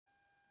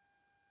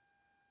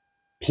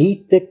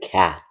Pete the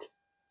Cat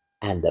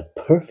and the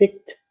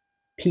Perfect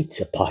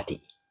Pizza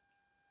Party.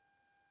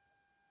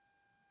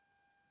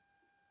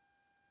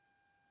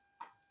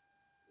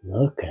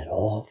 Look at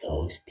all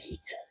those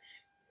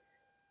pizzas.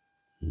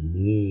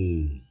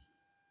 Mmm.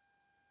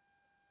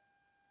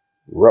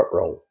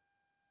 Ruh-roh.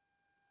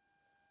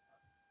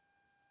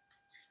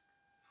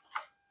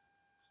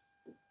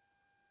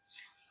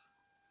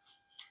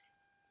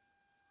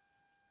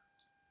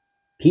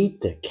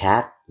 Pete the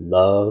Cat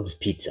loves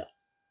pizza.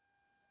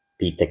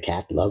 Pete the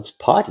Cat loves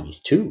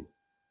parties too.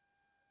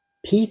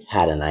 Pete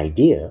had an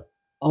idea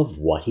of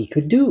what he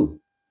could do.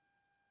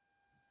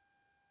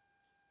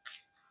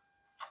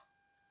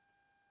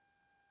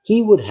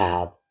 He would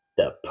have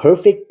the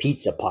perfect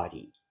pizza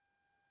party.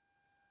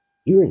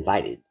 You're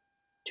invited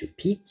to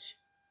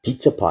Pete's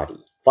Pizza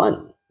Party.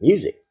 Fun,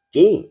 music,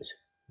 games.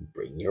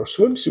 Bring your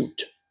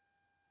swimsuit.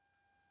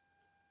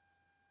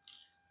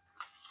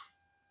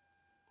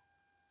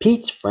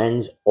 Pete's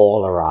friends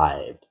all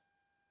arrived.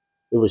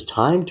 It was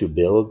time to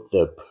build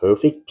the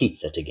perfect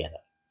pizza together.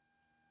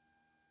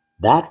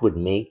 That would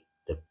make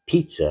the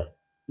pizza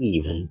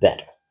even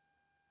better.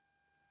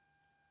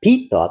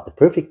 Pete thought the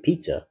perfect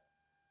pizza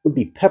would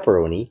be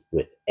pepperoni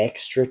with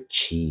extra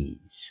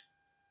cheese.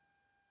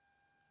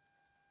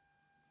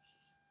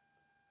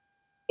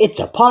 It's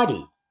a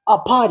party, a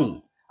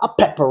party, a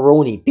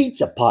pepperoni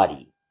pizza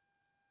party.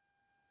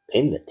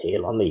 Pin the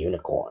tail on the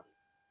unicorn.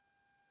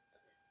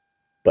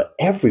 But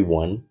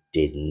everyone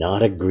did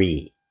not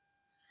agree.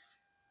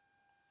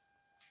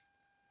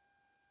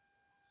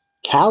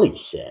 Callie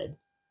said,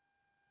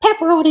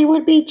 "Pepperoni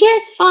would be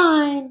just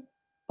fine,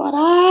 but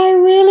I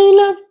really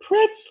love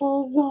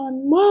pretzels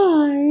on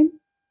mine."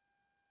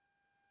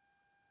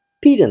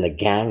 Pete and the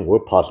gang were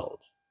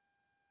puzzled.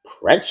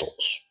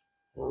 Pretzels?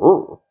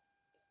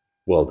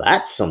 Well,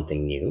 that's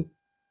something new.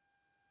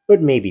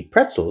 But maybe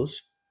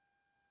pretzels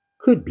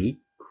could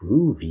be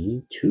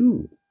groovy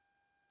too.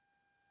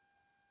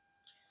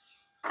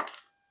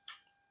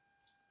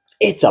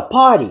 It's a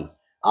party,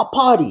 a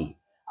party,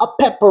 a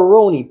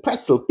pepperoni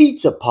pretzel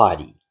pizza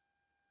party.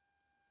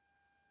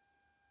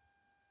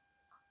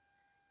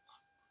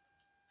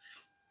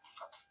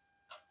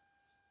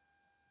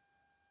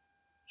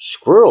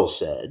 Squirrel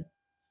said,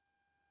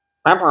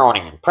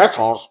 "Pepperoni and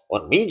pretzels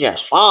would be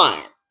just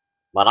fine,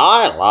 but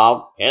I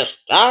love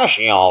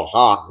pistachios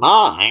on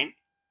mine."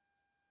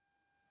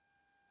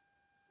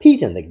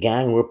 Pete and the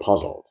gang were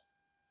puzzled.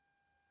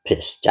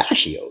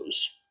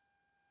 Pistachios?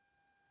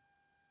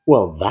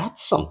 Well,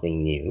 that's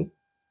something new.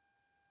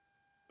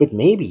 But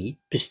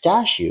maybe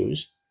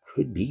pistachios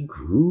could be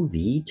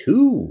groovy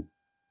too.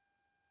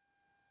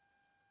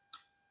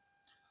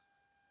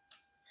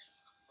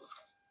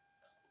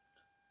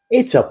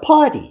 It's a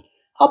party,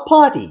 a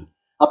party,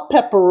 a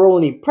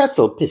pepperoni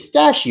pretzel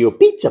pistachio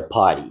pizza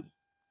party.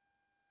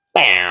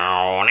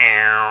 Bow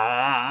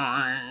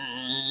now.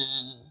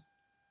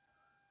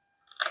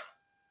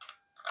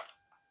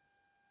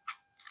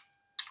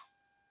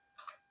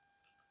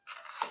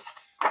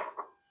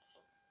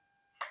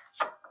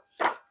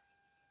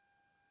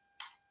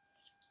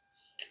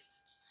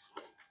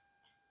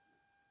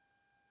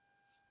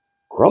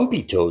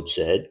 Grumpy Toad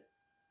said,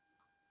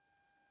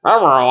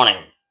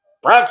 "Pepperoni,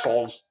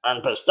 pretzels,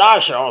 and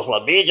pistachios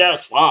would be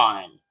just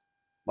fine,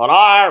 but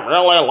I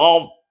really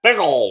love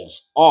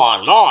pickles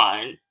on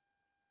mine."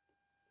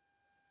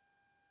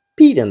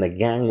 Pete and the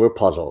gang were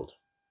puzzled.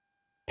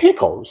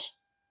 Pickles?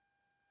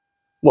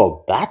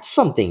 Well, that's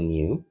something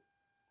new.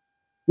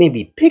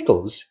 Maybe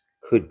pickles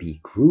could be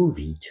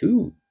groovy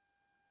too.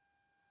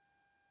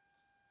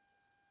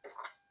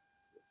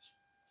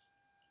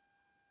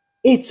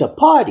 It's a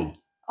party,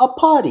 a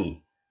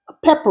party, a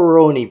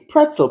pepperoni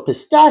pretzel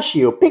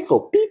pistachio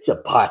pickle pizza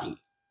party.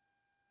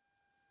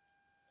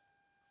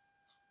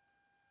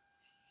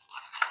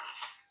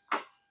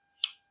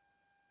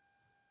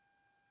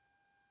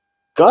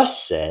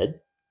 Gus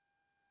said,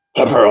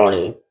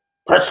 "Pepperoni,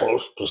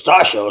 pretzels,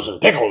 pistachios,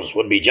 and pickles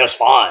would be just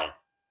fine,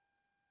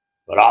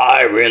 but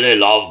I really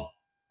love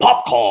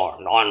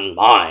popcorn on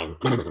mine."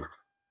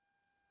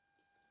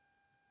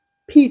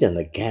 Pete and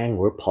the gang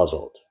were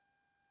puzzled.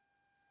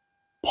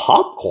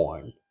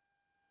 Popcorn?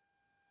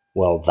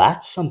 Well,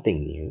 that's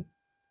something new.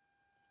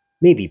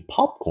 Maybe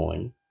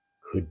popcorn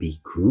could be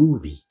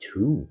groovy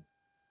too.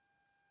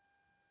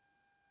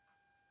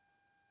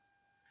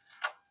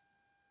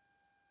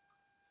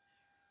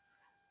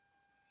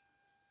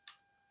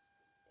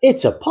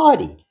 It's a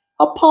party,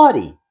 a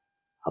party,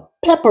 a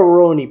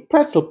pepperoni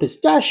pretzel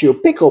pistachio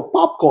pickle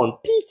popcorn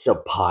pizza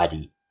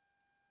party.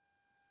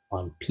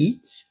 On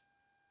Pete's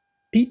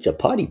Pizza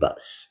Party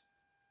Bus.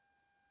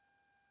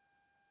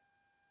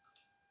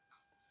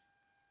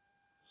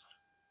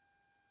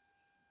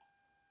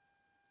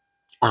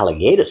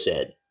 Alligator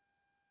said,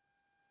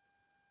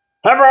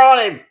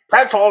 "Pepperoni,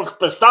 pretzels,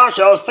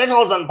 pistachios,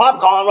 pickles, and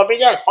popcorn would be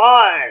just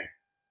fine,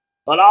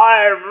 but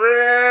I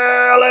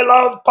really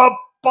love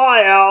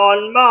papaya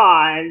on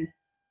mine."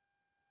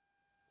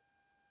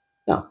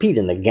 Now Pete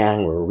and the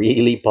gang were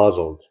really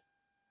puzzled.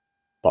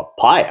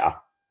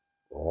 Papaya?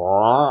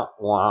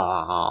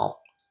 Wow.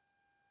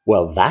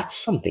 Well, that's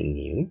something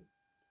new.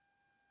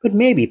 But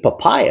maybe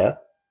papaya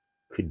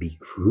could be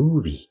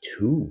groovy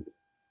too.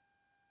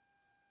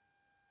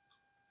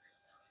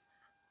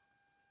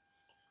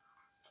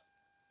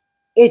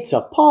 It's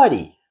a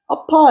party! A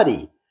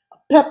party! A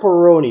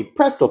pepperoni,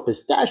 pretzel,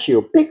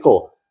 pistachio,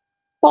 pickle,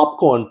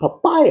 popcorn,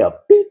 papaya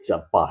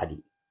pizza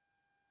party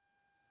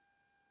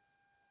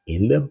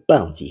in the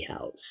bouncy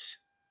house.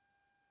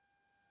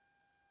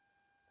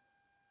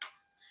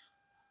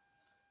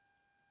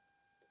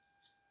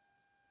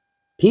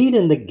 Pete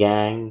and the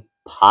gang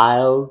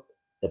piled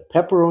the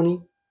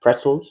pepperoni,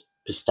 pretzels,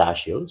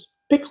 pistachios,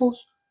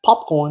 pickles,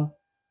 popcorn,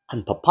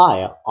 and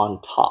papaya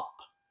on top.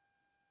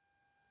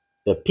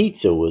 The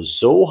pizza was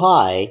so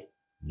high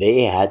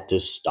they had to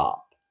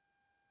stop.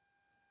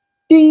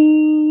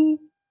 Ding!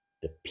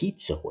 The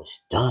pizza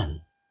was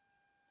done.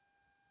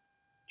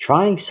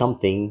 Trying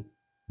something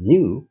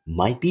new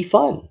might be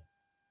fun.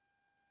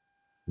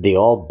 They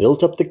all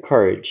built up the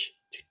courage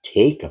to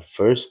take a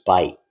first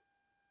bite.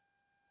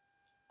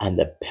 And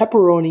the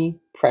pepperoni,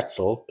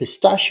 pretzel,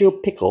 pistachio,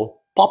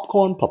 pickle,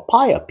 popcorn,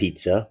 papaya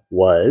pizza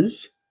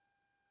was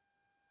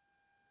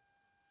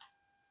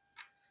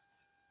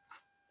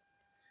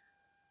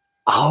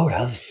out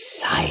of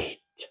sight.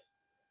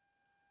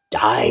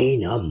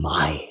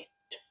 Dynamite.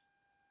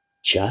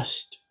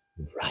 Just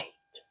right.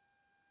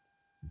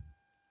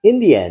 In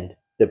the end,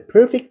 the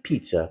perfect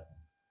pizza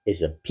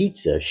is a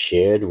pizza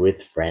shared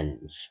with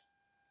friends.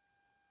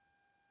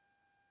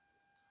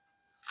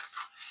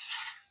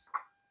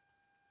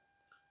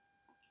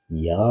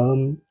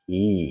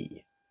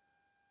 Yum-y.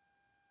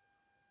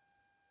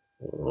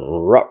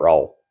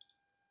 Ruh-roh.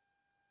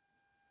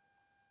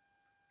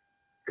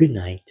 Good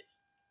night.